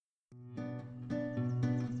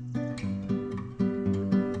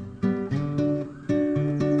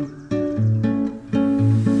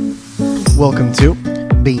Welcome to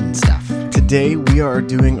Bean Stuff. Today we are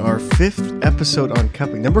doing our 5th episode on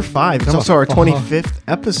cupping. Number 5. It's also our 25th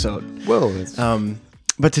episode. Whoa.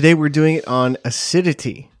 But today we're doing it on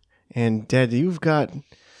acidity. And Dad, you've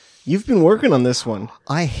been working on this one.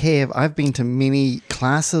 I have. I've been to many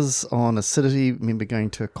classes on acidity. I remember going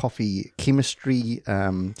to a coffee chemistry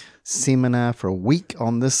seminar for a week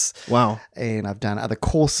on this. Wow. And I've done other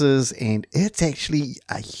courses, and it's actually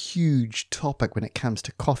a huge topic when it comes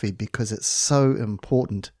to coffee because it's so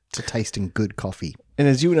important to tasting good coffee. And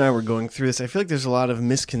as you and I were going through this, I feel like there's a lot of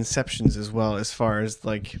misconceptions as well as far as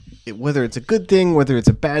whether it's a good thing, whether it's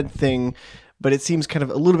a bad thing. But it seems kind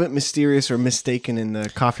of a little bit mysterious or mistaken in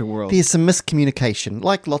the coffee world. There's some miscommunication.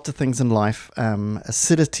 Like lots of things in life,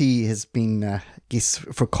 acidity has been,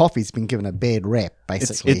 for coffee, it's been given a bad rap,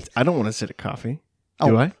 basically. I don't want acidic coffee.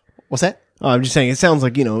 Do I? What's that? Oh, I'm just saying, it sounds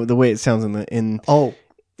like, the way it sounds in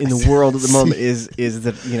the world at the moment is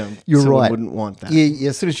that, You're someone right. wouldn't want that. Yeah,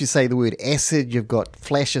 as soon as you say the word acid, you've got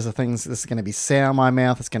flashes of things. This is going to be sour in my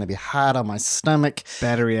mouth. It's going to be hard on my stomach.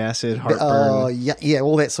 Battery acid, heartburn. Oh, yeah,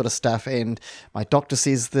 all that sort of stuff. And my doctor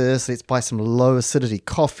says this, let's buy some low acidity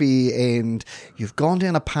coffee. And you've gone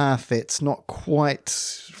down a path that's not quite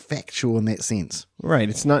factual in that sense. Right.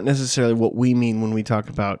 It's not necessarily what we mean when we talk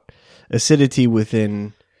about acidity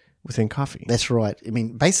within coffee. That's right. I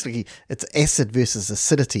mean, basically, it's acid versus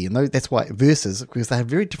acidity, and that's why versus, because they have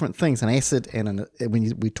very different things. An acid and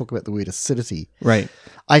we talk about the word acidity. Right.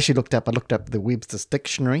 I looked up the Webster's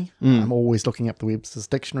Dictionary. I'm always looking up the Webster's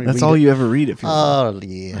Dictionary. That's all you ever read if you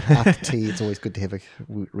yeah. After tea, it's always good to have a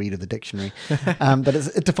read of the dictionary. But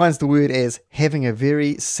it defines the word as having a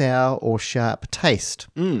very sour or sharp taste.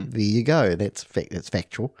 There you go. That's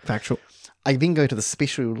factual. Factual. I then go to the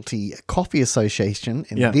Specialty Coffee Association,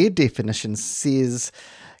 and their definition says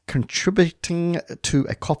contributing to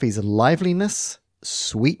a coffee's liveliness,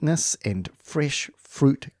 sweetness, and fresh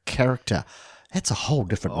fruit character. That's a whole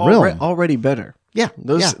different realm. Already better. Yeah.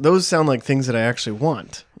 Those sound like things that I actually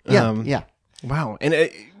want. Yeah. Wow. And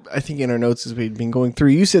I think in our notes as we've been going through,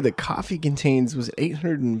 you said that coffee contains, was it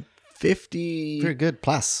 850? Very good.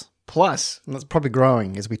 Plus. And That's probably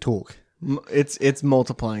growing as we talk. It's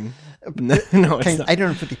multiplying. No, it's not.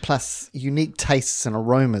 850 plus unique tastes and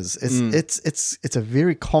aromas. It's a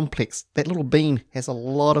very complex. That little bean has a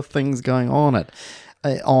lot of things going on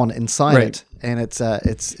inside it, and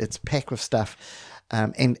it's packed with stuff.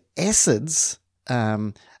 And acids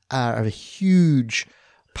are a huge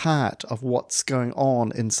part of what's going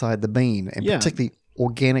on inside the bean, and particularly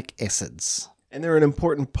organic acids. And they're an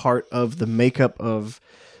important part of the makeup of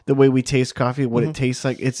the way we taste coffee, what it tastes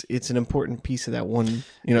like. It's an important piece of that one,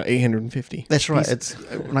 850. That's right. It's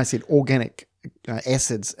when I said organic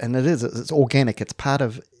acids, and it's organic. It's part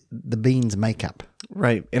of the bean's makeup.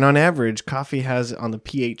 Right. And on average, coffee has on the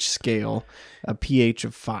pH scale a pH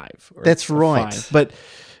of 5. That's right. 5. But,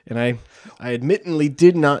 and I admittedly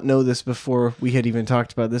did not know this before we had even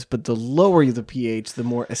talked about this, but the lower the pH, the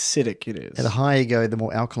more acidic it is. And the higher you go, the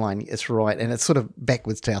more alkaline. It's right. And it's sort of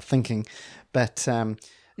backwards to our thinking. But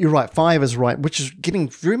you're right, 5 is right, which is getting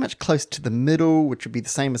very much close to the middle, which would be the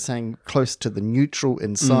same as saying close to the neutral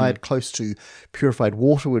inside, close to purified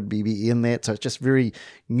water would be in that. So it's just very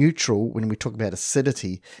neutral when we talk about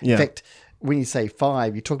acidity. Yeah. In fact, when you say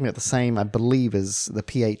 5, you're talking about the same, I believe, as the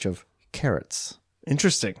pH of carrots.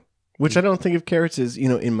 Interesting. Which I don't think of carrots as,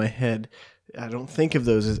 in my head. I don't think of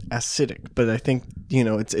those as acidic, but I think,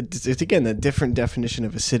 it's again, a different definition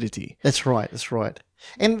of acidity. That's right.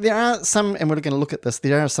 And there are some, and we're going to look at this,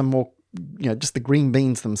 there are some more, just the green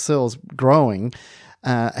beans themselves growing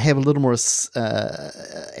have a little more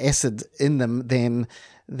acid in them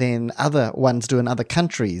than other ones do in other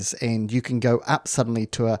countries. And you can go up suddenly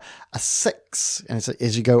to a 6, and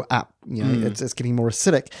as you go up, it's getting more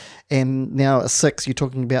acidic. And now a 6, you're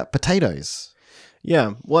talking about potatoes.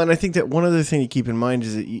 Yeah, well, and I think that one other thing to keep in mind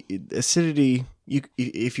is that acidity,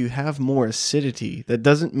 if you have more acidity, that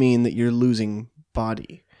doesn't mean that you're losing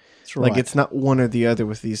body. That's right. Like, it's not one or the other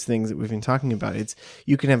with these things that we've been talking about.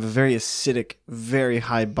 You can have a very acidic, very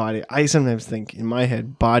high body. I sometimes think in my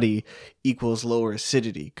head, body equals lower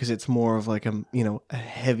acidity because it's more of like a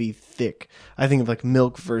heavy, thick. I think of like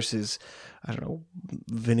milk versus, I don't know,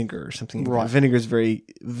 vinegar or something. Right. Vinegar is very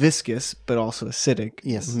viscous, but also acidic.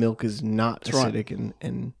 Yes. Milk is not That's acidic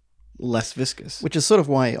and less viscous. Which is sort of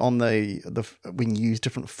why on when you use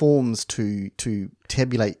different forms to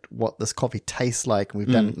tabulate what this coffee tastes like, and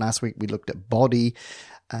we've done last week, we looked at body.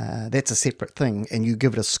 That's a separate thing, and you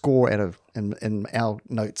give it a score out of, in our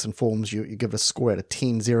notes and forms, you give it a score out of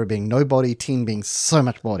 10, 0 being no body, 10 being so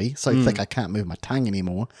much body, so thick I can't move my tongue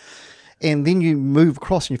anymore. And then you move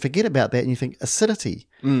across and you forget about that and you think acidity.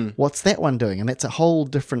 What's that one doing? And that's a whole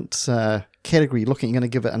different category. You're going to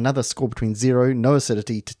give it another score between 0, no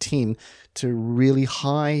acidity, to 10, to really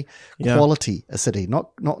high quality acidity.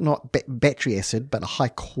 Not battery acid, but a high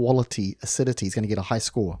quality acidity is going to get a high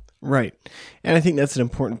score. Right. And I think that's an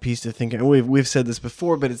important piece to think. And we've said this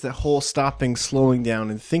before, but it's that whole stopping, slowing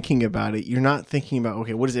down, and thinking about it. You're not thinking about,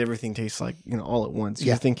 okay, what does everything taste like, all at once?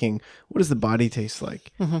 You're thinking, what does the body taste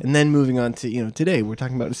like? And then moving on to, today we're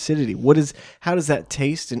talking about acidity. How does that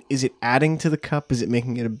taste? And is it adding to the cup? Is it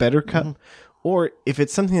making it a better cup? Or if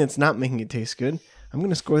it's something that's not making it taste good, I'm going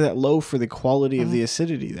to score that low for the quality of the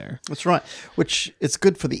acidity there. That's right, which it's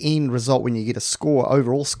good for the end result when you get a score,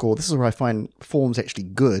 overall score. This is where I find forms actually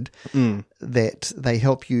good, that they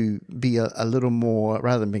help you be a little more,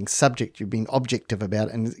 rather than being subject, you're being objective about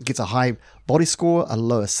it, and it gets a high body score, a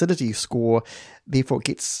low acidity score, therefore it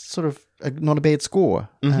gets sort of not a bad score.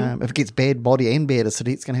 If it gets bad body and bad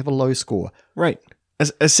acidity, it's going to have a low score. Right.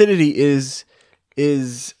 Acidity is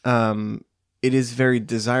it is very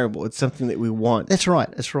desirable. It's something that we want. That's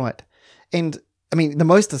right. And I mean, the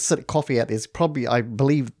most acidic coffee out there is probably, I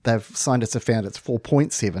believe scientists have found it's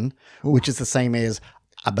 4.7, which is the same as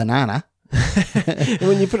a banana. And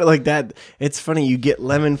when you put it like that, it's funny. You get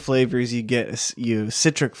lemon flavors, you get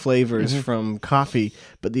citric flavors from coffee,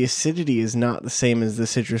 but the acidity is not the same as the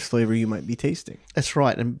citrus flavor you might be tasting. That's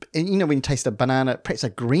right. And when you taste a banana, perhaps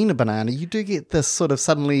a greener banana, you do get this sort of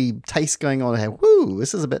suddenly taste going on. Whoo,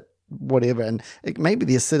 this is a bit whatever, and maybe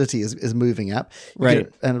the acidity is moving up. Right.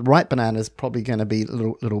 And a ripe banana is probably going to be a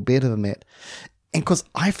little better than that. And because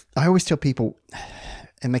I always tell people,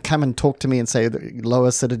 and they come and talk to me and say, low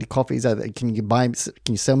acidity coffees, can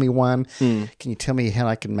you sell me one? Can you tell me how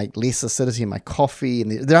I can make less acidity in my coffee? And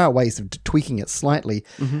there are ways of tweaking it slightly,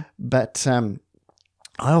 but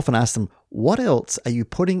I often ask them, what else are you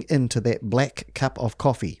putting into that black cup of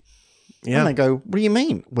coffee? Yeah. And they go, what do you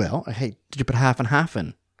mean? Well, hey, did you put half and half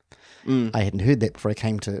in? I hadn't heard that before I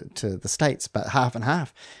came to the States, but half and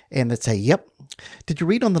half. And they'd say, yep. Did you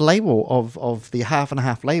read on the label of the half and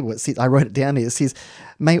half label? It says, I wrote it down here. It says,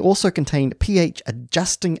 may also contain pH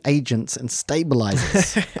adjusting agents and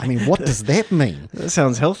stabilizers. I mean, what does that mean? That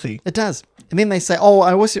sounds healthy. It does. And then they say, oh,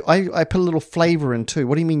 I put a little flavor in too.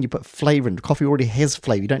 What do you mean you put flavor in? Coffee already has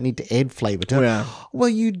flavor. You don't need to add flavor to it. Yeah. Well,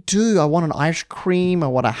 you do. I want an ice cream. I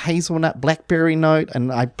want a hazelnut blackberry note.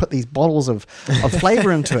 And I put these bottles of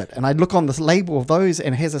flavor into it. And I look on the label of those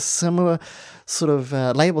and it has a similar sort of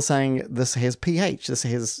label saying this has pH. This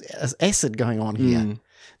has acid going on here.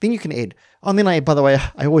 Then you can add, and then by the way,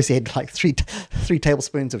 I always add like three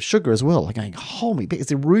tablespoons of sugar as well. Like going, holy, is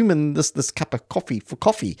there room in this cup of coffee for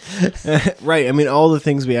coffee? Right. I mean, all the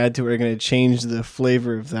things we add to it are going to change the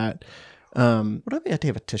flavor of that. Would I be able to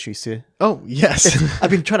have a tissue, sir? Oh, yes. I've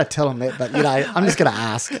been trying to tell him that, but I'm just going to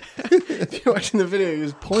ask. If you're watching the video, he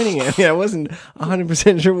was pointing at me. I wasn't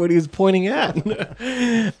 100% sure what he was pointing at.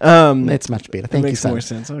 That's much better. Thank you, makes son. more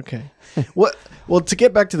sense. Okay. Well, to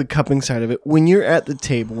get back to the cupping side of it, when you're at the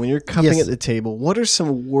table, when you're cupping at the table, what are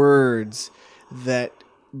some words that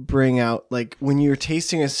bring out, like when you're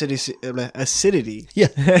tasting acidity? Yeah.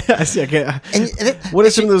 I see. Okay. What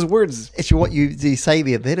are some of those words? Actually, what you say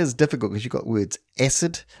there, that is difficult because you've got words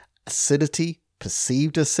acid, acidity,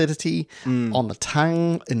 perceived acidity, on the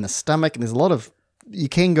tongue, in the stomach, and there's a lot of, you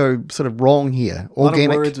can go sort of wrong here. Organic. A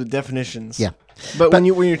lot of words with definitions. Yeah. But when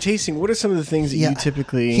you're tasting, what are some of the things that you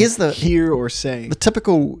typically hear or say? The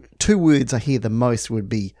typical two words I hear the most would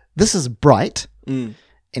be, this is bright and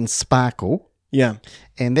sparkle. Yeah.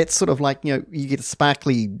 And that's sort of like, you get a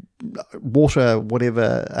sparkly water,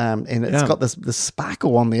 whatever, and it's got this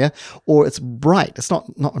sparkle on there, or it's bright. It's not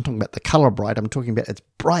I'm talking about the color bright. I'm talking about it's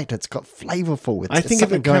bright. It's got flavorful. I think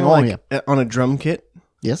of it going on like on a drum kit.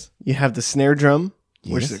 Yes. You have the snare drum,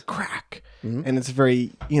 which is a crack. And it's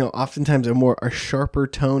very, oftentimes a sharper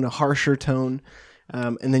tone, a harsher tone.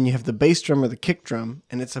 And then you have the bass drum or the kick drum,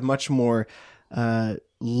 and it's a much more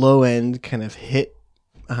low end kind of hit.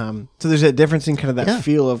 So there's a difference in kind of that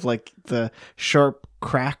feel of like the sharp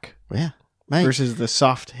crack versus the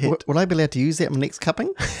soft hit. Will I be allowed to use that in my next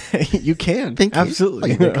cupping? You can. Thank you.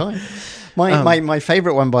 Absolutely. My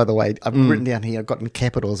favorite one, by the way, I've written down here, I've got in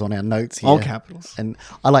capitals on our notes here. All capitals. And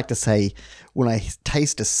I like to say, when I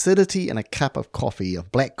taste acidity in a cup of coffee,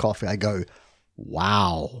 of black coffee, I go,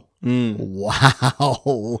 wow.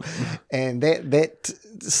 Wow. And that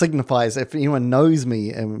signifies, if anyone knows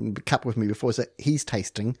me and cupped with me before, so he's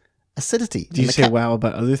tasting acidity. Do you say wow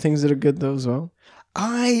about other things that are good though as well?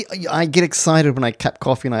 I get excited when I cup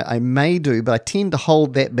coffee, and I may do, but I tend to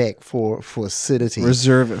hold that back for acidity.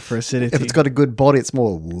 Reserve it for acidity. If it's got a good body, it's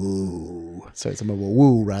more woo. So it's a more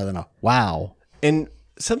woo rather than a wow. And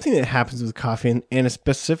something that happens with coffee, and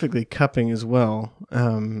specifically cupping as well,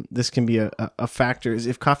 this can be a factor, is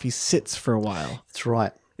if coffee sits for a while. That's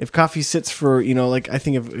right. If coffee sits for, like I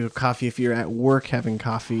think of coffee, if you're at work having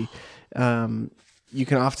coffee, you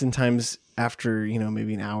can oftentimes, after,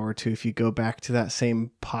 maybe an hour or two, if you go back to that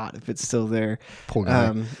same pot, if it's still there, Poor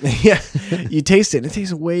guy. you taste it. And it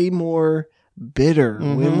tastes way more bitter,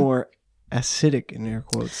 way more acidic, in air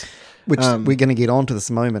quotes. Which we're going to get onto this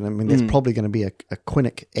moment. I mean, there's probably going to be a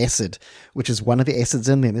quinic acid, which is one of the acids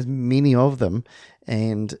in there. There's many of them.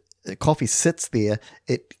 And coffee sits there.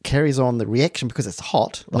 It carries on the reaction because it's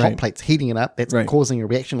hot. The hot plate's heating it up. That's causing a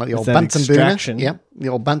reaction like the old Bunsen burner. Yeah, the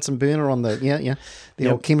old Bunsen burner on the, the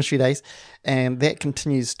old chemistry days. And that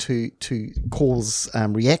continues to cause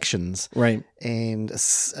reactions. Right. And,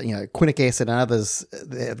 quinic acid and others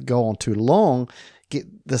that go on too long get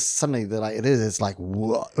this suddenly that it is like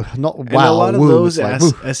whoa, not wow. And a lot of those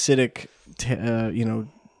acidic,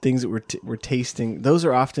 things that we're tasting, those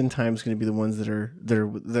are oftentimes going to be the ones that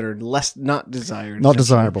are less not desired, not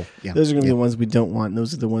desirable. Yeah, those are going to be the ones we don't want. And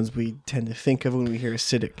those are the ones we tend to think of when we hear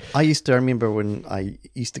acidic. I remember when I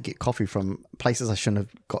used to get coffee from places I shouldn't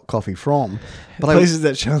have got coffee from, but places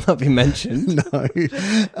that shall not be mentioned. No,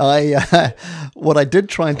 what I did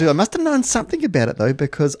try and do, I must have known something about it though,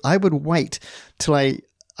 because I would wait till I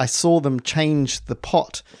saw them change the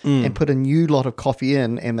pot and put a new lot of coffee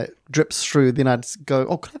in, and it drips through. Then I'd go,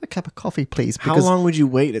 "Oh, could I have a cup of coffee, please?" How long would you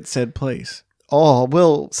wait at said place? Oh,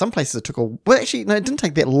 well, some places it took actually, no, it didn't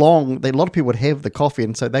take that long. A lot of people would have the coffee,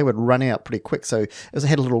 and so they would run out pretty quick. So it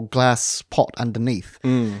had a little glass pot underneath,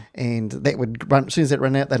 and that would run, as soon as that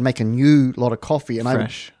ran out, they'd make a new lot of coffee. And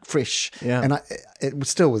fresh. Yeah. And it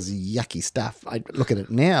still was yucky stuff. I look at it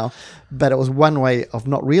now, but it was one way of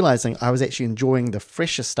not realizing I was actually enjoying the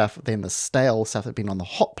fresher stuff than the stale stuff that had been on the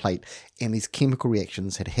hot plate, and these chemical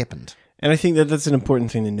reactions had happened. And I think that's an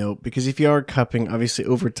important thing to note, because if you are cupping, obviously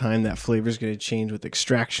over time that flavor is going to change with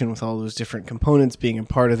extraction, with all those different components being a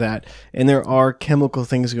part of that. And there are chemical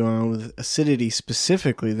things going on with acidity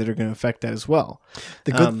specifically that are going to affect that as well.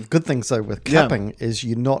 The good things though with cupping is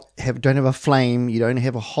you don't have a flame, you don't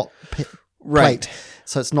have a hot plate. Right.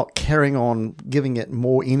 So it's not carrying on, giving it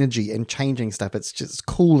more energy and changing stuff. It's just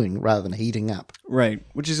cooling rather than heating up. Right,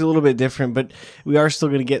 which is a little bit different, but we are still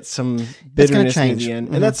going to get some bitterness at the end.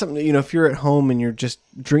 And that's something, if you're at home and you're just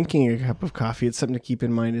drinking a cup of coffee, it's something to keep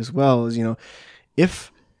in mind as well. Is,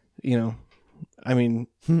 if, I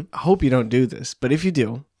hope you don't do this, but if you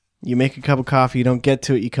do, you make a cup of coffee, you don't get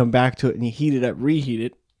to it, you come back to it and you heat it up, reheat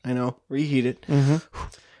it. Reheat it.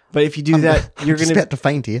 But if you do that, you're going to... about to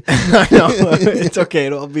faint here. I know. It's okay.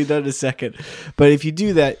 It'll be done in a second. But if you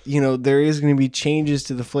do that, there is going to be changes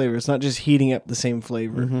to the flavor. It's not just heating up the same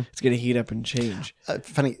flavor. It's going to heat up and change.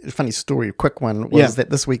 Funny story, a quick one, was that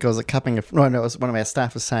this week I was it was one of our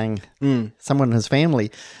staff was saying, someone in his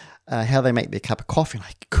family, how they make their cup of coffee.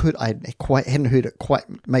 I hadn't heard it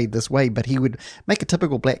quite made this way, but he would make a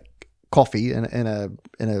typical black coffee in a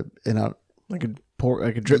like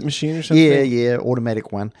a drip machine or something? Yeah,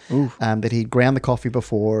 automatic one. That he'd ground the coffee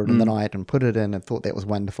before in the night and put it in and thought that was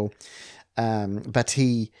wonderful. But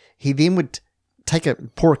he then would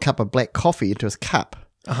pour a cup of black coffee into his cup.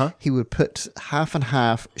 He would put half and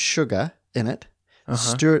half sugar in it,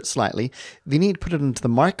 stir it slightly. Then he'd put it into the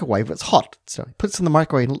microwave. It's hot. So he puts it in the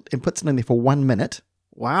microwave and puts it in there for 1 minute.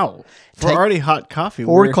 Wow. For already hot coffee.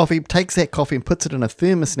 Takes that coffee and puts it in a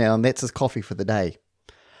thermos now, and that's his coffee for the day.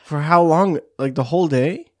 For how long? Like the whole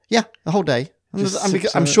day? Yeah, the whole day.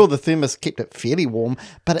 I'm sure the thermos kept it fairly warm,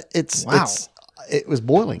 but it was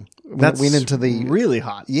boiling when it went into the really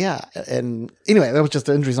hot. Yeah, and anyway, that was just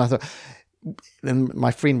interesting. I thought, and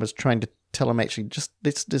my friend was trying to tell him actually,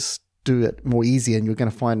 let's just do it more easy, and you're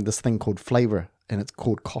going to find this thing called flavor, and it's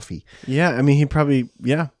called coffee. Yeah,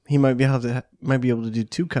 he might be able to do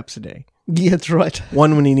 2 cups a day. Yeah, that's right.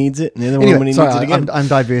 One when he needs it, and the other one when he needs it again. I'm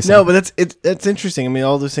diversing. No, but that's interesting.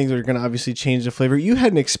 All those things are going to obviously change the flavor. You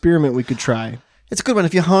had an experiment we could try. It's a good one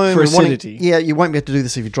if you're home. For acidity. You won't be able to do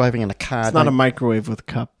this if you're driving in a car. It's not a microwave with a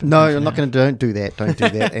cup. No, I'm not going to. Don't do that. Don't do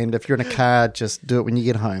that. And if you're in a car, just do it when you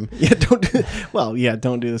get home. Yeah, don't do. Well, yeah,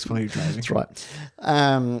 don't do this while you're driving. That's right.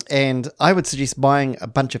 And I would suggest buying a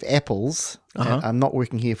bunch of apples. I'm not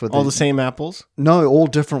working here for all the same apples. No, all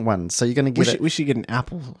different ones. So you're going to get. We should get an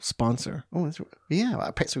apple sponsor. Oh, that's right.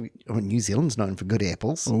 Yeah. Perhaps New Zealand's known for good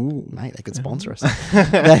apples. Ooh, mate, they could sponsor us.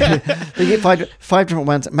 They get five different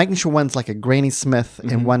ones. Making sure one's like a Granny Smith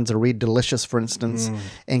and one's a Red Delicious, for instance,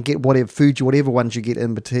 and get whatever ones you get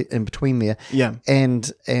in between there. Yeah.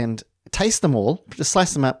 And taste them all. Just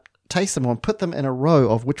slice them up. Taste them all and put them in a row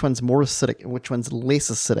of which one's more acidic and which one's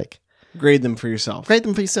less acidic. Grade them for yourself. Grade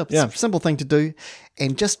them for yourself. Yeah. It's a simple thing to do.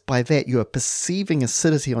 And just by that, you are perceiving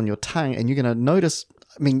acidity on your tongue, and you're going to notice.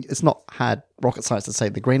 I mean, it's not hard rocket science to say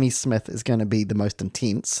the Granny Smith is going to be the most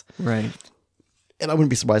intense. Right. And I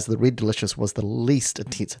wouldn't be surprised if the Red Delicious was the least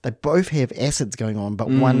intense. They both have acids going on,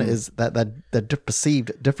 but one is that they're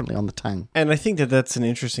perceived differently on the tongue. And I think that that's an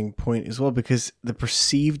interesting point as well, because the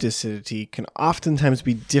perceived acidity can oftentimes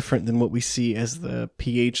be different than what we see as the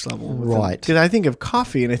pH level. Right. Because I think of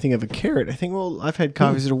coffee and I think of a carrot. I think, well, I've had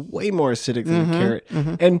coffees that are way more acidic than a carrot.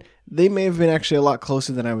 And they may have been actually a lot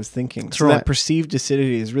closer than I was thinking. So right. that perceived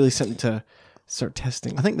acidity is really something to start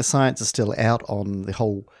testing. I think the science is still out on the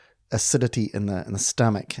whole acidity in the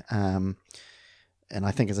stomach. And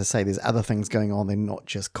I think, as I say, there's other things going on. They're not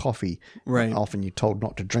just coffee. Right. Often you're told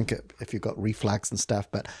not to drink it if you've got reflux and stuff.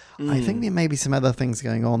 But I think there may be some other things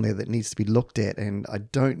going on there that needs to be looked at. And I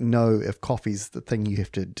don't know if coffee's the thing you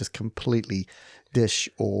have to just completely dish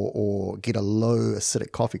or get a low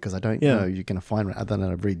acidic coffee, because I don't know you're going to find one other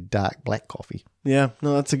than a very dark black coffee. Yeah,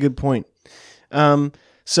 no, that's a good point.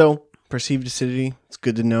 So perceived acidity, it's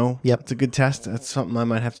good to know. Yep. It's a good test. That's something I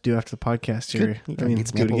might have to do after the podcast here. You I can mean, get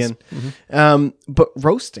some do it apples. again. But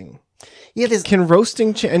roasting. Yeah, there's. Can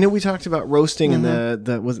roasting I know we talked about roasting and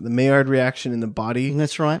was it the Maillard reaction in the body?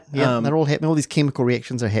 That's right. Yeah, they're all happening. All these chemical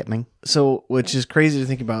reactions are happening. So, which is crazy to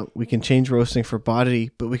think about. We can change roasting for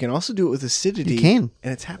body, but we can also do it with acidity. You can.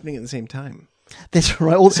 And it's happening at the same time. That's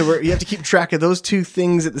right. So you have to keep track of those two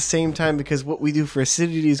things at the same time, because what we do for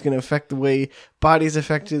acidity is going to affect the way body is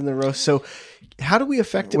affected in the roast. So how do we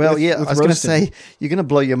affect it with I was going to roasting? say, you're going to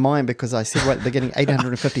blow your mind, because I said, right, they're getting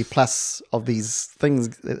 850 plus of these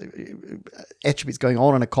things, attributes going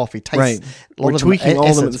on in a coffee. Taste, Right. A lot We're of tweaking all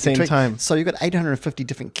of them at acids. the same We're time. So you've got 850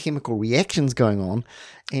 different chemical reactions going on.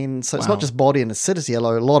 And so it's not just body and acidity,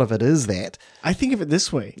 although a lot of it is that. I think of it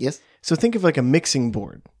this way. Yes. So think of like a mixing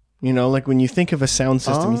board. You know, like when you think of a sound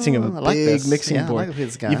system, you think of a I like big this. mixing Yeah, I board. like where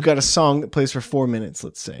it's going. You've got a song that plays for 4 minutes,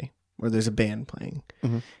 let's say, or there's a band playing.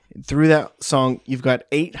 Mm-hmm. Through that song, you've got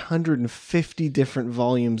 850 different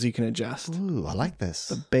volumes you can adjust. Ooh, I like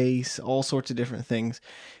this. Bass, all sorts of different things.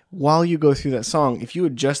 While you go through that song, if you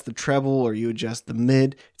adjust the treble or you adjust the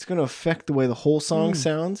mid, it's going to affect the way the whole song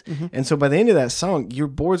sounds. Mm-hmm. And so by the end of that song, your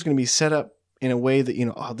board's going to be set up in a way that,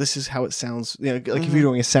 this is how it sounds. You know, like if you're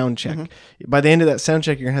doing a sound check. By the end of that sound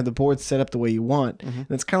check, you're going to have the board set up the way you want. And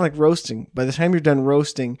it's kind of like roasting. By the time you're done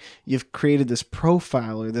roasting, you've created this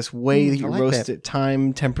profile or this way that you I like roast that. it,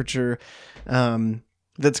 time, temperature,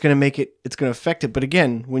 that's going to make it, it's going to affect it. But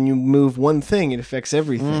again, when you move one thing, it affects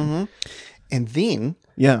everything. And then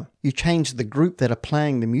Yeah. you change the group that are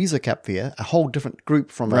playing the music up there, a whole different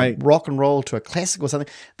group from Right. a rock and roll to a classic or something.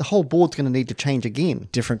 The whole board's going to need to change again.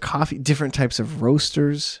 Different coffee, different types of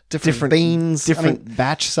roasters, Different beans. different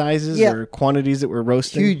batch sizes Yeah. or quantities that we're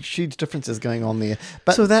roasting. Huge differences going on there.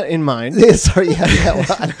 But So that in mind, yeah, sorry, well,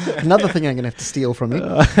 another thing I'm going to have to steal from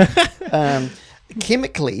you.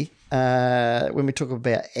 Chemically, when we talk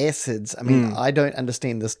about acids, I mean, I don't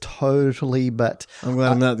understand this totally, but I'm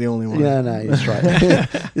glad I'm not the only one. yeah, no, that's right.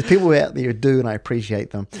 There's people out there who do, and I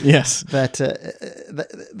appreciate them. Yes. But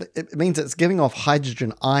it means it's giving off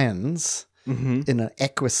hydrogen ions in an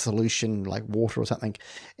aqueous solution like water or something.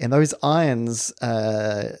 And those ions,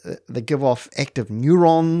 they give off active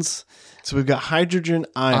neurons. So we've got hydrogen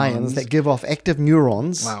ions. That give off active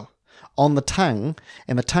neurons Wow. on the tongue.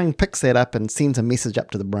 And the tongue picks that up and sends a message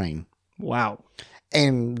up to the brain. Wow.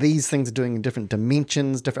 And these things are doing in different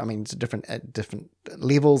dimensions, different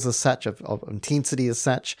levels as such of intensity as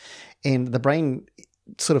such. And the brain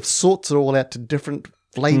sort of sorts it all out to different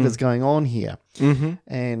flavors going on here. Mm-hmm.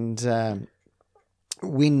 And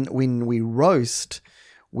when we roast,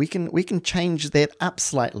 we can change that up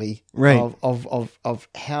slightly. Right. Of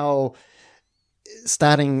how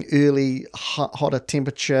starting early hotter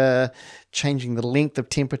temperature, changing the length of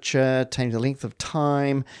temperature, changing the length of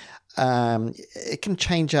time. It can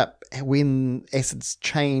change up when acids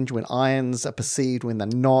change, when ions are perceived, when they're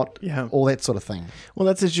not, Yeah. all that sort of thing. Well,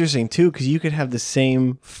 that's interesting too, because you could have the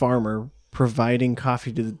same farmer providing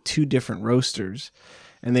coffee to the two different roasters,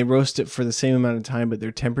 and they roast it for the same amount of time, but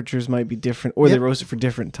their temperatures might be different, or they Yep. roast it for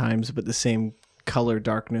different times, but the same color,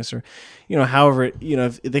 darkness, or however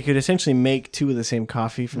if they could essentially make two of the same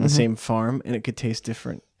coffee from the same farm, and it could taste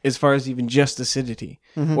different as far as even just acidity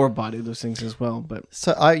or body, those things as well. But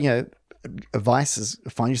So advice is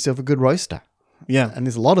find yourself a good roaster. yeah, And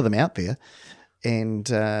there's a lot of them out there, and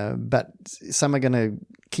but some are going to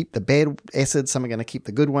keep the bad acids, some are going to keep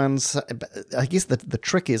the good ones. But I guess the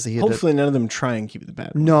trick is here. Hopefully, none of them try and keep the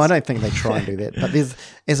bad ones. No, I don't think they try and do that. But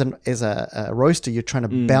as a roaster, you're trying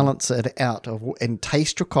to balance it out and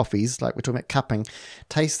taste your coffees, like we're talking about cupping,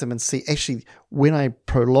 taste them and see, actually, when I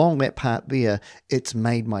prolong that part there, it's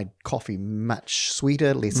made my coffee much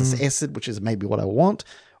sweeter, less acid, which is maybe what I want,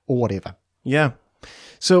 or whatever. Yeah.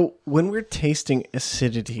 So when we're tasting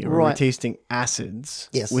acidity or we're Right. tasting acids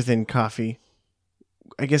Yes. within coffee,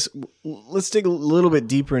 I guess let's dig a little bit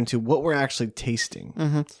deeper into what we're actually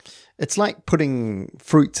tasting. It's like putting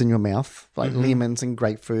fruits in your mouth, like lemons and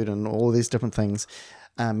grapefruit and all these different things,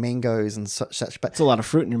 mangoes and such. But It's a lot of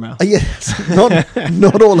fruit in your mouth. yes,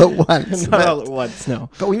 not all at once. Not all at once,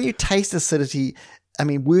 no. But when you taste acidity, I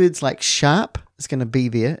mean, words like sharp is going to be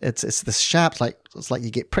there. It's the sharp, it's like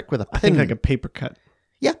you get pricked with a pin. I think like a paper cut.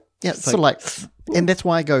 Yeah, it's sort of like, and that's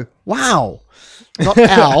why I go, wow, not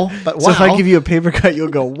ow, but wow. So if I give you a paper cut, you'll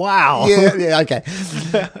go, wow. yeah, okay.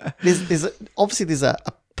 There's a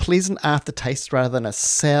pleasant aftertaste rather than a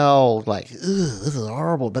sour, like, ugh, this is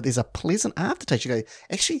horrible. But there's a pleasant aftertaste. You go,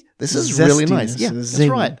 actually, this is really nice. Zestiness, Yeah, a that's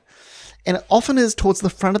zing. right. And it often is towards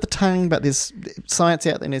the front of the tongue, but there's science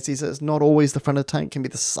out there that says it's not always the front of the tongue. It can be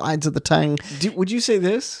the sides of the tongue. Would you say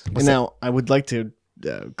this? And now, I would like to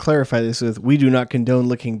clarify this with, we do not condone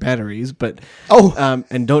licking batteries, but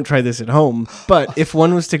and don't try this at home. But if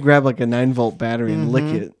one was to grab like a 9-volt battery and lick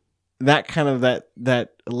it, that kind of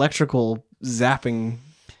that electrical zapping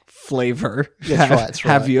flavor. That's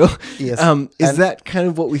right. Have you? Yes. Is And that kind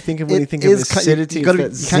of what we think of when you think of acidity? You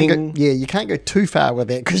can't Zing? you can't go too far with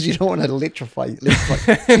that because you don't want to electrify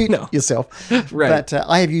No. yourself. Right. But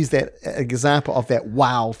I have used that example of that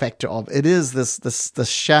wow factor of it is this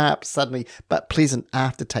sharp, suddenly but pleasant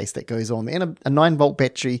aftertaste that goes on. And a 9-volt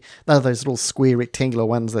battery, they're those little square rectangular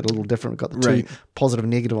ones that are a little different. We've got the Right. two positive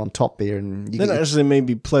and negative on top there, and you That get actually may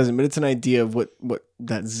be pleasant, but it's an idea of what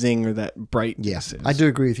that zing or that brightness is. I do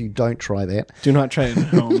agree with you. Don't try that. Do not try it at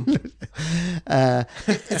home.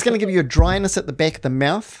 It's going to give you a dryness at the back of the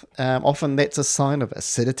mouth. Often that's a sign of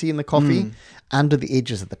acidity in the coffee, under the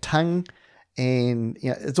edges of the tongue. And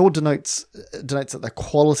it all denotes the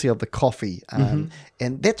quality of the coffee. And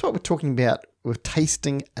that's what we're talking about with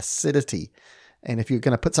tasting acidity. And if you're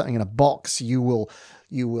going to put something in a box, you will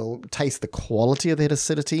taste the quality of that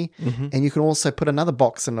acidity, and you can also put another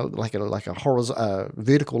box in like a horizontal,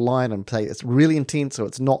 vertical line and say it's really intense or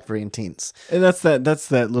it's not very intense. And that's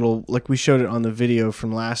that little, like we showed it on the video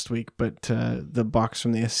from last week, but the box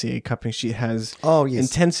from the SCA cupping sheet has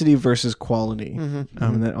intensity versus quality.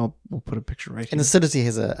 And that we'll put a picture right here. And acidity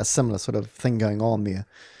has a similar sort of thing going on there.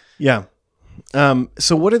 Yeah.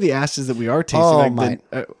 So what are the acids that we are tasting? Oh,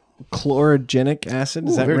 like chlorogenic acid,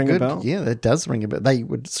 does that very ring good. a bell? Yeah, that does ring a bell. They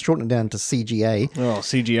would shorten it down to CGA. Oh,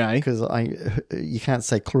 CGI. Because you can't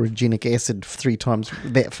say chlorogenic acid 3 times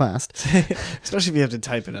that fast. Especially if you have to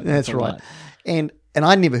type it up. That's a right. lot. And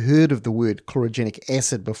I never heard of the word chlorogenic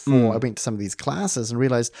acid before. I went to some of these classes and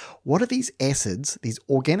realized, what are these acids, these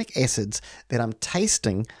organic acids that I'm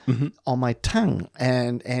tasting on my tongue?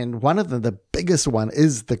 And one of them, the biggest one,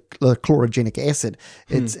 is the chlorogenic acid.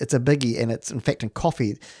 It's a biggie, and it's in fact in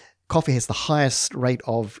coffee. Coffee has the highest rate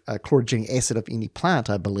of chlorogenic acid of any plant,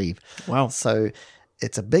 I believe. Wow. So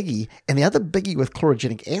it's a biggie. And the other biggie with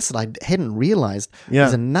chlorogenic acid I hadn't realized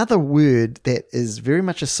is another word that is very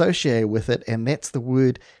much associated with it, and that's the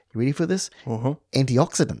word, you ready for this?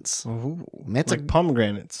 Antioxidants. And that's Like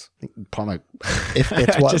pomegranates. if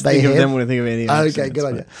that's what just they think have. of them when I think of antioxidants. Okay, good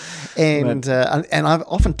idea. And I've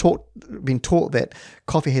often been taught that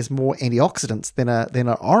coffee has more antioxidants than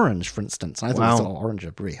an orange, for instance. And I thought orange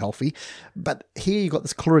are very healthy, but here you got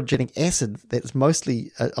this chlorogenic acid that's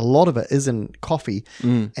mostly a lot of it is in coffee,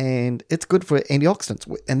 and it's good for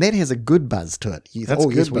antioxidants, and that has a good buzz to it. That's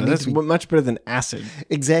good. Yes, that's much better than acid.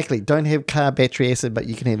 Exactly. Don't have carb battery acid, but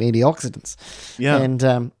you can have antioxidants. Yeah. And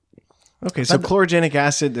okay, so chlorogenic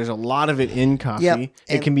acid, there's a lot of it in coffee. Yep,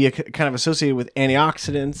 it can be kind of associated with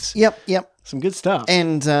antioxidants. Yep. Some good stuff.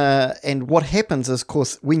 And what happens is, of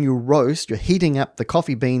course, when you roast, you're heating up the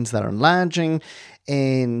coffee beans that are enlarging,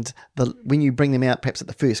 and when you bring them out, perhaps at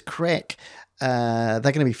the first crack, they're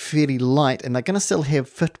going to be fairly light, and they're going to still have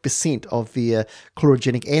 50% of the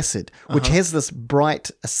chlorogenic acid, which has this bright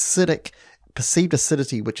acidic perceived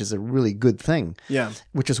acidity, which is a really good thing. Yeah.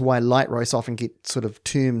 Which is why light roasts often get sort of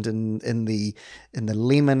termed in the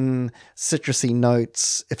lemon citrusy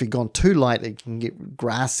notes. If you've gone too light, it can get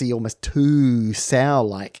grassy, almost too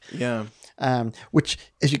sour-like. Yeah. Which,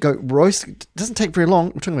 as you go roast, it doesn't take very long.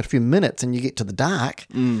 I'm talking about a few minutes, and you get to the dark.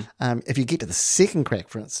 If you get to the second crack,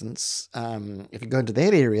 for instance, if you go into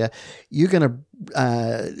that area, you're going to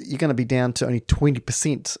you're going to be down to only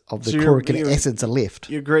 20% of the So chloric acids are left.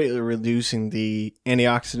 You're greatly reducing the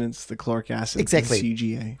antioxidants, the caloric acid, Exactly. the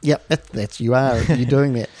CGA. Yep, you're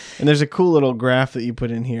doing that. And there's a cool little graph that you put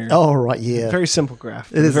in here. Oh, right, yeah. Very simple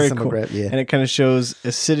graph. It is very a simple graph, yeah. And it kind of shows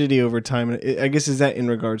acidity over time. And I guess is that in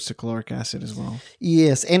regards to caloric acid as well?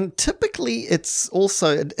 Yes, and typically it's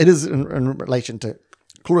also, it is in relation to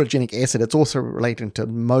chlorogenic acid. It's also relating to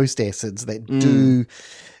most acids that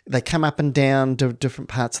they come up and down to different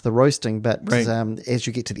parts of the roasting, but Right. As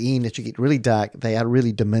you get to the end, as you get really dark, they are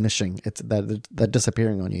really diminishing. They're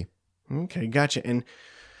disappearing on you. Okay, gotcha. And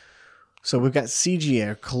so we've got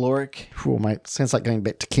CGA, caloric. Oh, mate, sounds like going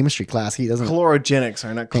back to chemistry class here, doesn't it? Chlorogenics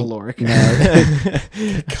are not caloric.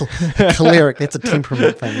 Caloric, that's a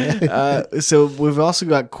temperament thing. Yeah. So we've also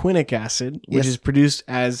got quinic acid, which Yes. is produced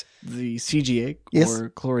as the CGA Yes.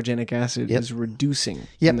 or chlorogenic acid Yep. is reducing.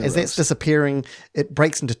 Yep, in the as that's roast. disappearing, it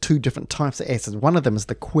breaks into two different types of acids. One of them is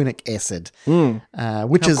the quinic acid,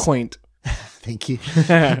 which How is quaint. thank you,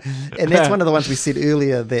 and that's one of the ones we said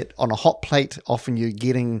earlier that on a hot plate, often you're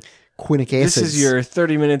getting quinic acids. This is your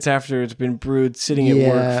 30 minutes after it's been brewed, sitting at Yeah.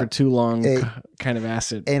 work for too long kind of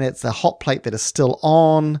acid. and it's a hot plate that is still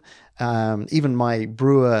on. Even my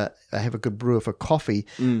brewer, I have a good brewer for coffee.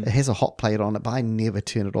 It has a hot plate on it, but I never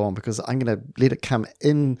turn it on because I'm going to let it come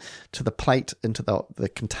in to the plate, into the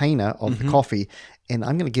container of the coffee, and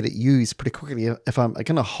I'm going to get it used pretty quickly. If I'm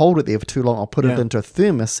going to hold it there for too long, I'll put it into a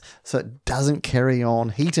thermos so it doesn't carry on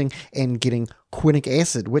heating and getting quinic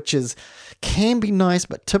acid, which can be nice,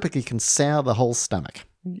 but typically can sour the whole stomach.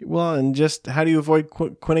 Well, and just how do you avoid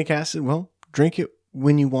quinic acid? Well, drink it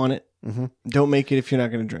when you want it. Mm-hmm. Don't make it if you're not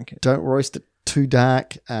going to drink it. Don't roast it too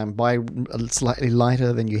dark. Buy slightly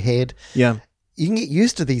lighter than you had. Yeah. You can get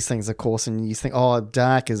used to these things, of course, and you think, oh,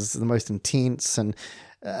 dark is the most intense, and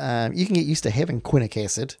you can get used to having quinic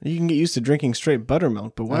acid. You can get used to drinking straight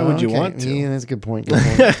buttermilk, but why would you Okay. want to? Yeah, that's a good point.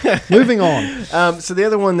 Moving on. So the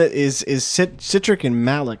other one that is citric and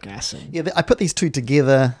malic acid. Yeah, I put these two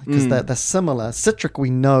together because they're similar. Citric, we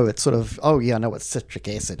know it's sort of, oh yeah, I know what citric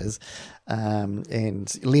acid is.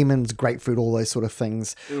 And lemons, grapefruit, all those sort of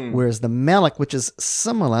things. Whereas the malic, which is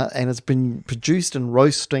similar and it's been produced in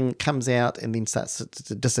roasting, comes out and then starts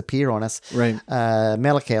to disappear on us. Right.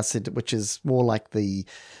 Malic acid, which is more like the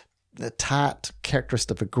tart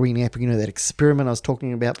characteristic of a green apple. You know that experiment I was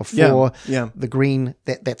talking about before. Yeah. The green,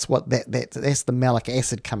 that's the malic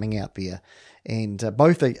acid coming out there. And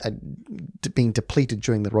both are being depleted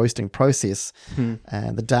during the roasting process.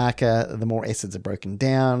 The darker, the more acids are broken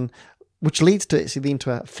down, which leads to actually then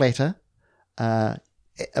to a flatter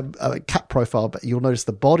a cut profile, but you'll notice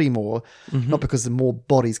the body more, not because the more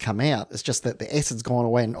bodies come out, it's just that the acid's gone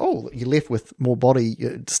away and you're left with more body,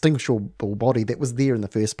 distinguishable body that was there in the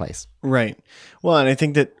first place. Right. Well, and I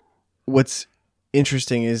think that what's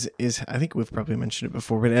interesting is I think we've probably mentioned it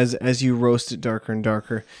before, but as you roast it darker and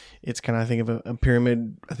darker, it's kind of, I think, of a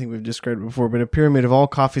pyramid. I think we've described it before, but a pyramid of all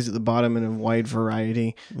coffees at the bottom and a wide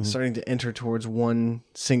variety, starting to enter towards one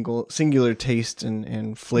singular taste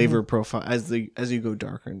and flavor profile as you go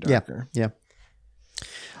darker and darker. Yeah.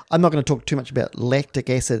 I'm not going to talk too much about lactic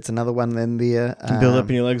acid. It's another one then there. To build up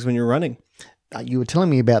in your legs when you're running. You were telling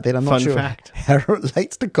me about that. I'm not Fun sure fact. how it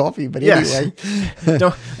relates to coffee, but Yes. anyway.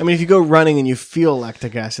 No, I mean, if you go running and you feel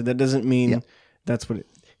lactic acid, that doesn't mean that's what it.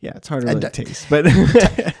 Yeah, it's hard to really taste, but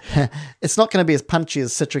It's not going to be as punchy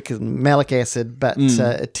as citric and malic acid, but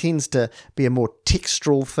it tends to be a more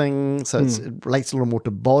textural thing. So it relates a little more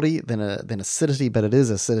to body than acidity, but it is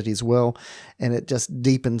acidity as well, and it just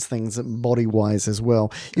deepens things body wise as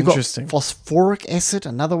well. You've Interesting. got phosphoric acid,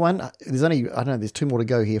 another one. There's only, I don't know, there's two more to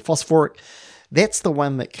go here. Phosphoric, that's the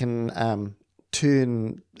one that can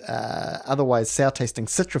turn otherwise sour tasting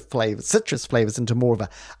citrus flavors into more of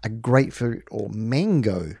a grapefruit or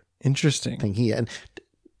mango interesting. thing here. And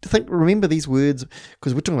remember these words,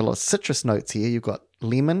 because we're talking a lot of citrus notes here. You've got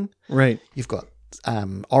lemon, Right. you've got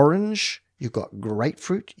orange, you've got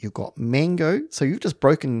grapefruit, you've got mango. So you've just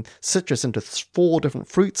broken citrus into 4 different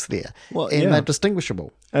fruits there, Well, and yeah. they're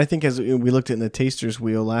distinguishable. I think as we looked at in the taster's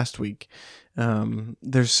wheel last week,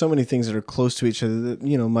 there's so many things that are close to each other that,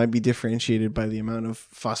 might be differentiated by the amount of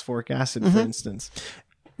phosphoric acid, for instance.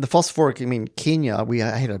 The phosphoric, Kenya,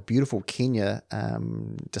 I had a beautiful Kenya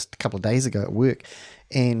just a couple of days ago at work,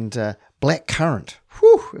 and black currant,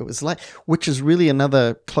 it was like, which is really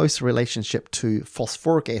another close relationship to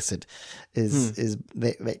phosphoric acid, is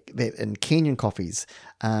that in Kenyan coffees,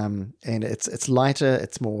 and it's lighter,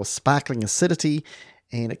 it's more sparkling acidity,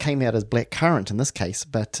 and it came out as black currant in this case,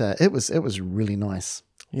 but it was really nice.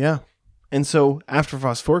 Yeah. And so after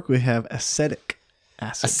phosphoric, we have acetic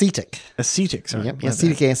acid. Acetic. Acetic, sorry. Yep, My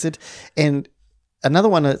acetic acid. And another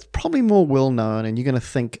one that's probably more well known, and you're going to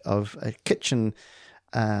think of a kitchen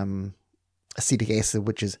acetic acid,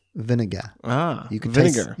 which is vinegar. You can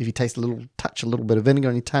vinegar. If you touch a little bit of vinegar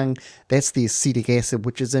on your tongue, that's the acetic acid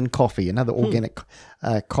which is in coffee, another organic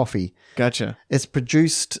coffee. Gotcha. It's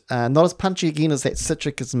produced not as punchy again as that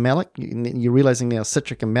citric as malic. You're realizing now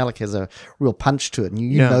citric and malic has a real punch to it, and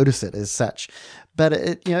you notice it as such. But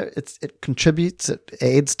it contributes. It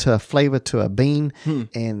adds to a flavor to a bean,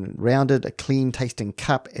 and rounded, a clean tasting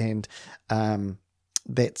cup, and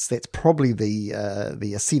that's probably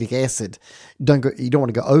the acetic acid. You don't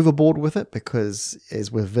want to go overboard with it, because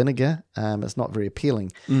as with vinegar, it's not very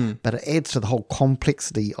appealing. But it adds to the whole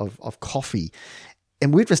complexity of coffee.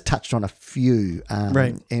 And we've just touched on a few.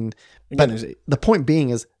 Right. But the point being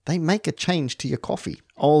is they make a change to your coffee.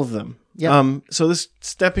 All of them. Yeah. So this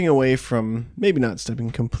stepping away from, maybe not stepping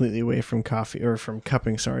completely away from coffee or from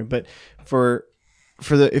cupping, sorry, but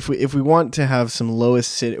if we want to have some low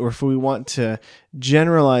acidity, or if we want to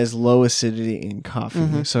generalize low acidity in coffee,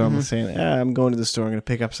 I'm saying, I'm going to the store, I'm going to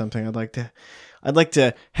pick up something. I'd like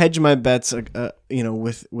to hedge my bets,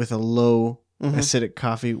 with a low acidic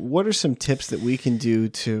coffee. What are some tips that we can do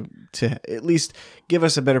to at least give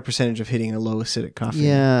us a better percentage of hitting a low acidic coffee?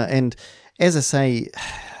 Yeah, and as I say,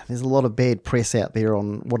 there's a lot of bad press out there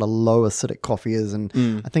on what a low acidic coffee is,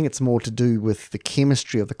 and I think it's more to do with the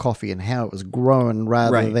chemistry of the coffee and how it was grown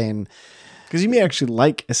rather than... Because you may actually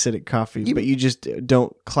like acidic coffee, but you just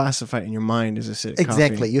don't classify it in your mind as acidic coffee.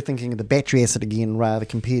 Exactly. You're thinking of the battery acid again, rather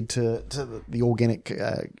compared to the organic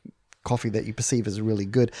coffee that you perceive as really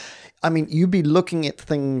good. I mean, you'd be looking at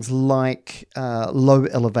things like low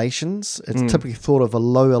elevations. It's typically thought of a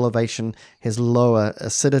low elevation has lower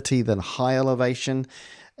acidity than high elevation.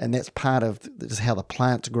 And that's part of just how the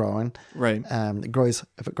plant's growing. Right.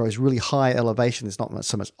 If it grows really high elevation, there's not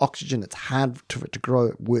so much oxygen. It's hard for it to grow.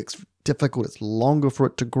 It works difficult. It's longer for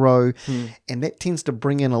it to grow. And that tends to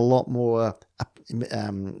bring in a lot more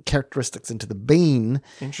characteristics into the bean.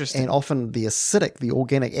 Interesting. And often the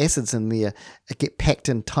organic acids in there get packed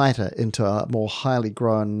in tighter into a more highly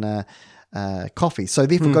grown coffee. So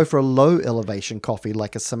therefore go for a low elevation coffee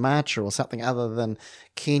like a Sumatra or something other than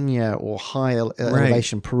Kenya or high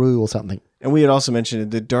elevation Peru or something. And we had also mentioned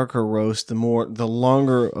the darker roast, the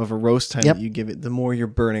longer of a roast time that you give it, the more you're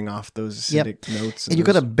burning off those acidic notes. And you've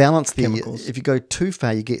got to balance chemicals. If you go too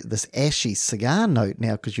far, you get this ashy cigar note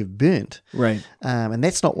now because you've burnt. Right. And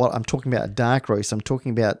that's not what I'm talking about, a dark roast. I'm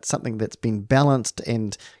talking about something that's been balanced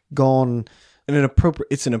and gone... And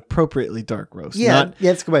it's an appropriately dark roast.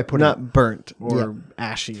 That's a good way of putting it. Not burnt or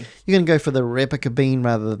ashy. You're going to go for the Arabica bean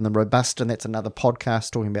rather than the Robusta, and that's another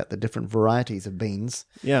podcast talking about the different varieties of beans.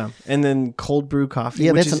 Yeah, and then cold brew coffee,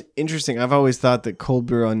 which is interesting. I've always thought that cold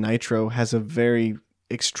brew on nitro has a very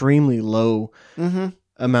extremely low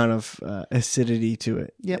amount of acidity to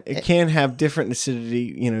it. Yep. It can have different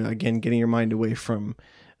acidity, again, getting your mind away from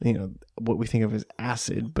what we think of as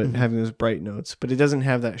acid, but having those bright notes. But it doesn't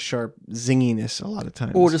have that sharp zinginess a lot of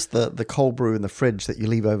times. Or just the cold brew in the fridge that you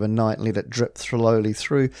leave overnight and let it drip slowly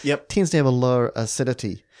through. Yep. Tends to have a lower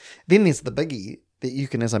acidity. Then there's the biggie that you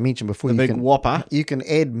can, as I mentioned before, the big whopper. You can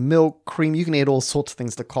add milk, cream. You can add all sorts of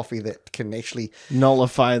things to coffee that can actually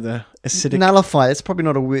nullify the acidic. Nullify. It's probably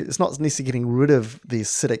not a word. It's not necessarily getting rid of the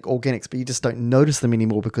acidic organics, but you just don't notice them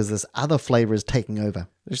anymore because this other flavor is taking over.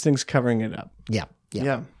 There's things covering it up. Yeah.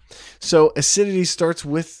 So acidity starts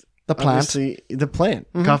with the plant. The plant.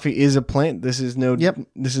 Coffee is a plant. This is no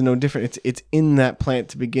different. It's in that plant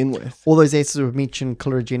to begin with. All those acids we've mentioned,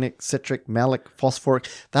 chlorogenic, citric, malic, phosphoric,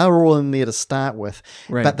 they're all in there to start with.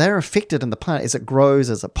 Right. But they're affected in the plant as it grows,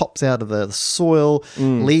 as it pops out of the soil,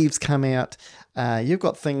 leaves come out. You've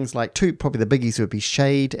got things like probably the biggies would be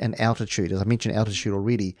shade and altitude, as I mentioned altitude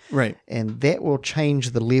already. Right. And that will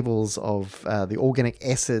change the levels of the organic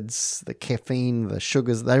acids, the caffeine, the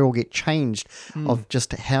sugars. They all get changed of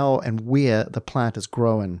just how and where the plant is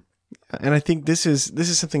growing. And I think this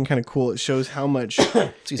is something kind of cool. It shows how much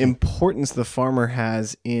importance the farmer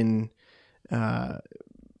has in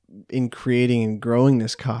creating and growing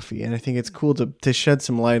this coffee. And I think it's cool to shed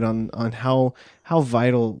some light on how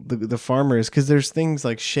vital the farmer is, because there's things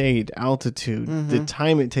like shade, altitude, the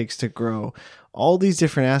time it takes to grow, all these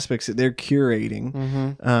different aspects that they're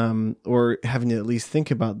curating or having to at least think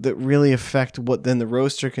about that really affect what then the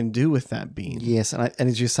roaster can do with that bean. Yes, and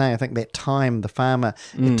as you're saying, I think that time the farmer,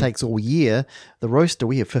 it takes all year. The roaster,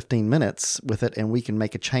 we have 15 minutes with it, and we can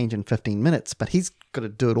make a change in 15 minutes, but he's got to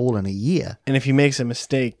do it all in a year. And if he makes a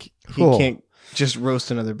mistake, he can't just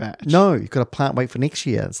roast another batch. No, you've got to plant wait for next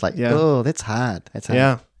year. It's like, that's hard. That's hard.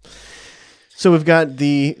 Yeah. So we've got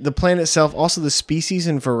the plant itself, also the species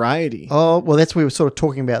and variety. Oh, well, that's we were sort of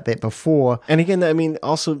talking about that before. And again, I mean,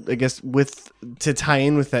 also, I guess, to tie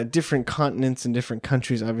in with that, different continents and different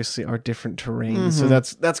countries obviously are different terrains. So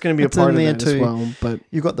that's going to be a part of that as well. But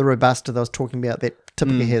you've got the Robusta that I was talking about that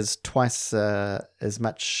typically has twice as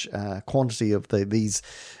much quantity of these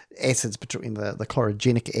acids between the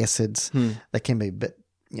chlorogenic acids. They can be a bit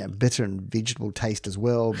bitter and vegetable taste as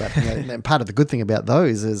well. But and part of the good thing about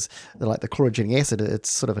those is like the chlorogenic acid, it's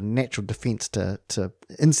sort of a natural defense to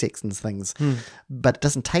insects and things. But it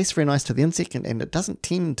doesn't taste very nice to the insect, and it doesn't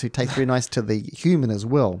tend to taste very nice to the human as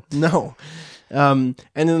well. No. And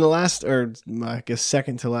then the last, or I guess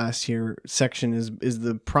second to last here section is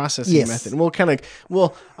the processing method. And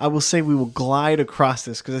I will say we will glide across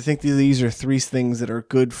this because I think these are three things that are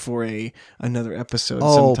good for another episode.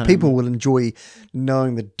 Sometime. People will enjoy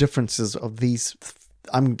knowing the differences of these.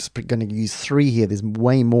 I'm just going to use three here. There's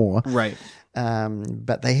way more. Right.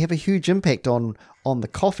 But they have a huge impact on the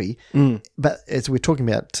coffee. But as we're talking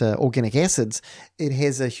about organic acids, it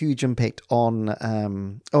has a huge impact on,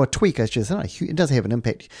 a tweak, I should say. It does have an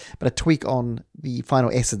impact, but a tweak on the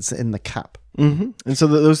final acids in the cup. And so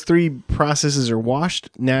those three processes are washed,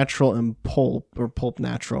 natural, and pulp, or pulp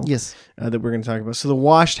natural. Yes. That we're going to talk about. So the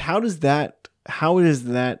washed, how does that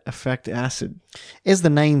affect acid? As the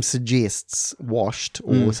name suggests, washed,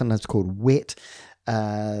 or sometimes called wet,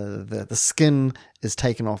 the skin is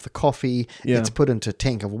taken off the coffee. It's put into a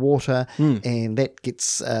tank of water, and that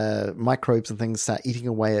gets microbes and things start eating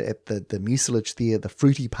away at the mucilage there, the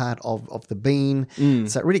fruity part of the bean.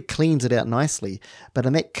 So it really cleans it out nicely. But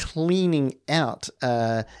in that cleaning out,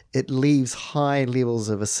 it leaves high levels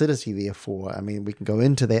of acidity. Therefore, I mean, we can go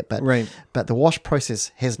into that, but the wash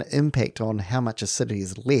process has an impact on how much acidity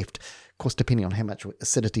is left. Of course, depending on how much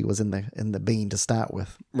acidity was in the bean to start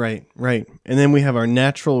with. Right. And then we have our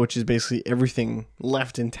natural, which is basically everything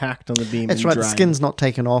left intact on the bean. That's right. Dried. The skin's not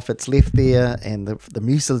taken off; it's left there, and the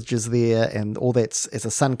mucilage is there, and all that's as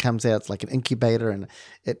the sun comes out, it's like an incubator, and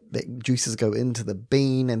the juices go into the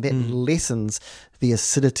bean, and that lessens the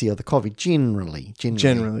acidity of the coffee generally.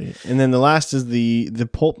 And then the last is the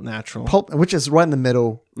pulp natural. Pulp, which is right in the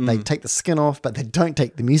middle. They take the skin off, but they don't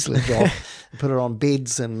take the mucilage off. They put it on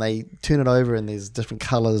beds and they turn it over, and there's different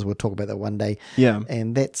colors. We'll talk about that one day. Yeah.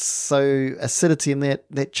 And that's so acidity, and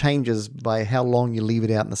that changes by how long you leave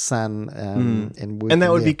it out in the sun. And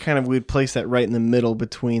that would be we'd place that right in the middle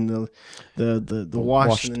between the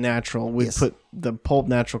washed and the natural. We'd put the pulp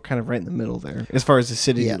natural kind of right in the middle there as far as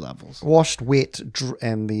acidity levels. Washed, wet,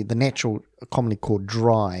 and the natural commonly called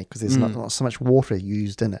dry because there's not so much water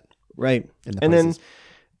used in it. Right. And then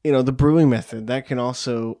the brewing method, that can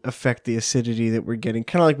also affect the acidity that we're getting.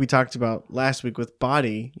 Kind of like we talked about last week with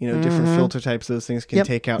body, different filter types, those things can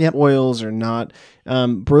take out oils or not.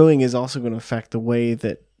 Brewing is also going to affect the way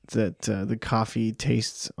that the coffee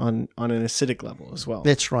tastes on an acidic level as well.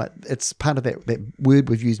 That's right. It's part of that word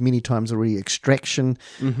we've used many times already, extraction,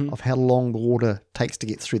 of how long the water takes to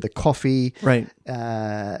get through the coffee. Right.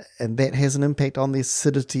 And that has an impact on the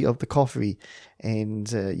acidity of the coffee.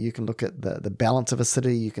 And you can look at the balance of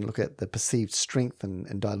acidity. You can look at the perceived strength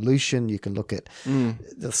and dilution. You can look at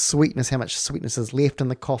the sweetness, how much sweetness is left in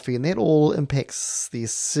the coffee. And that all impacts the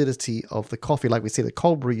acidity of the coffee. Like we said, the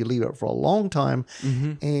cold brew, you leave it for a long time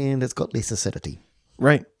and it's got less acidity.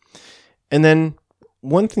 Right. And then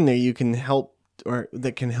one thing that you can help, or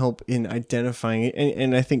that can help in identifying it,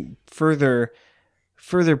 and I think further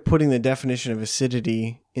putting the definition of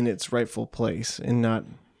acidity in its rightful place and not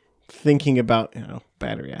thinking about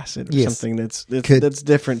battery acid or something that's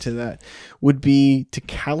different to that, would be to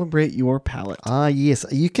calibrate your palate. Yes,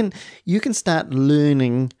 you can start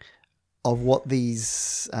learning of what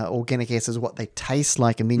these organic acids, what they taste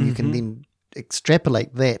like, and then you can then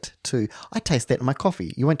extrapolate that to, I taste that in my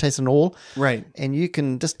coffee. You won't taste it all. Right. And you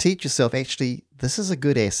can just teach yourself, actually, this is a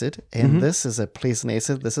good acid, and this is a pleasant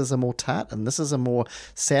acid, this is a more tart, and this is a more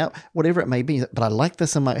sour, whatever it may be. But I like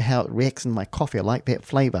this in how it reacts in my coffee. I like that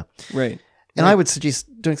flavor. Right. And I would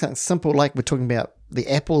suggest doing something simple, like we're talking about the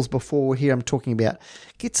apples before. Here I'm talking about,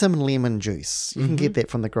 get some lemon juice. You can get that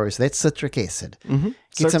from the grocer. That's citric acid.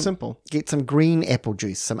 Simple. Get some green apple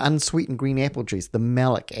juice, some unsweetened green apple juice, the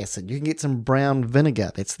malic acid. You can get some brown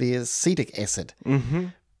vinegar. That's the acetic acid.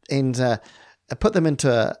 And put them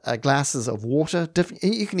into glasses of water.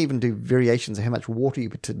 You can even do variations of how much water you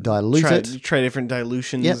put to dilute it. Try different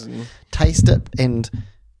dilutions. Yep. Taste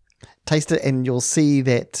it, and you'll see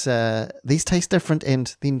that these taste different,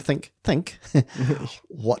 and then think,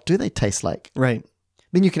 what do they taste like? Right.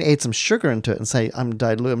 Then you can add some sugar into it and say, I'm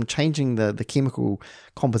changing the chemical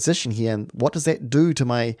composition here, and what does that do to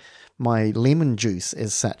my lemon juice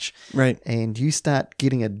as such? Right. And you start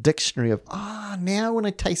getting a dictionary of, now when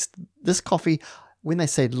I taste this coffee, when they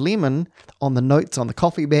say lemon on the notes on the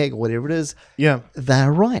coffee bag or whatever it is, Yeah.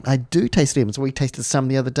 they're right. I do taste lemons. We tasted some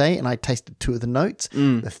the other day, and I tasted 2 of the notes.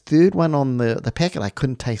 The third one on the packet, I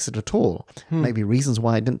couldn't taste it at all. Maybe reasons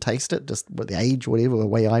why I didn't taste it, just with the age, whatever, the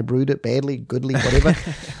way I brewed it, badly, goodly, whatever.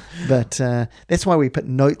 But that's why we put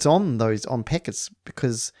notes on those on packets,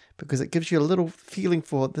 because it gives you a little feeling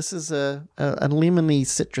for this is a lemony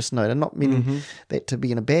citrus note. I'm not meaning that to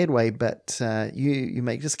be in a bad way, but you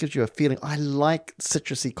may just gives you a feeling. I like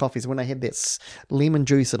citrusy coffees. When I had that lemon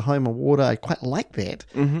juice at home and water, I quite like that.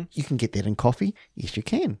 You can get that in coffee. Yes, you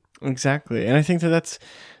can. Exactly. And I think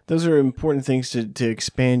those are important things to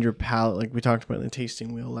expand your palate, like we talked about in the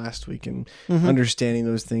tasting wheel last week, and understanding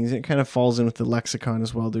those things. It kind of falls in with the lexicon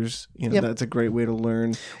as well. There's, that's a great way to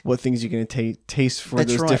learn what things you're going to taste for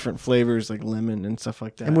those different flavors, like lemon and stuff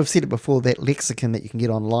like that. And we've said it before, that lexicon that you can get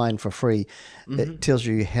online for free, it tells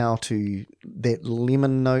you that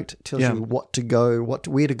lemon note tells you what to go,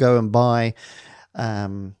 where to go and buy.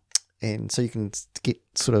 And so you can get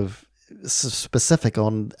sort of specific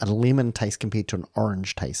on a lemon taste compared to an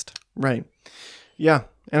orange taste. Right. Yeah.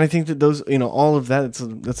 And I think that those, all of that,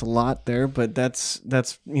 that's a lot there, but that's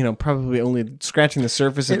probably only scratching the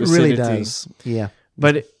surface of acidity. It really does. Yeah.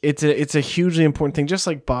 But it's a hugely important thing, just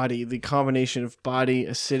like body, the combination of body,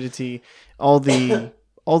 acidity, all the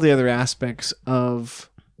other aspects of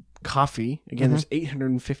coffee. Again, there's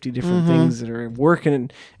 850 different things that are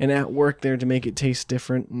working and at work there to make it taste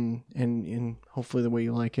different and hopefully the way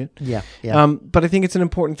you like it. Yeah. But I think it's an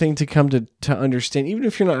important thing to come to understand. Even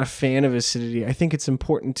if you're not a fan of acidity, I think it's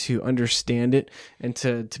important to understand it and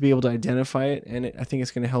to be able to identify it. And I think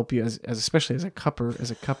it's going to help you as especially as a cupper,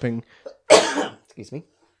 as a cupping. Excuse me.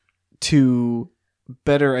 To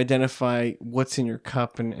better identify what's in your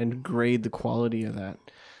cup and grade the quality of that.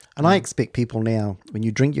 And I expect people now, when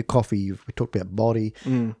you drink your coffee, we talked about body,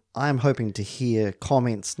 I'm hoping to hear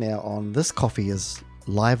comments now on this coffee is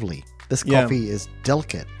lively. This coffee is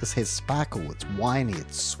delicate. This has sparkle. It's winey.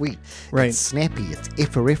 It's sweet. Right. It's snappy. It's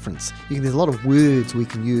effervescence. There's a lot of words we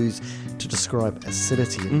can use to describe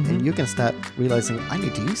acidity. And you're going to start realizing, I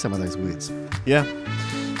need to use some of those words. Yeah.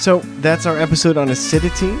 So that's our episode on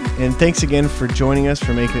acidity. And thanks again for joining us,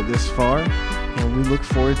 for making it this far. And we look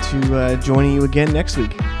forward to joining you again next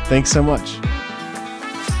week. Thanks so much.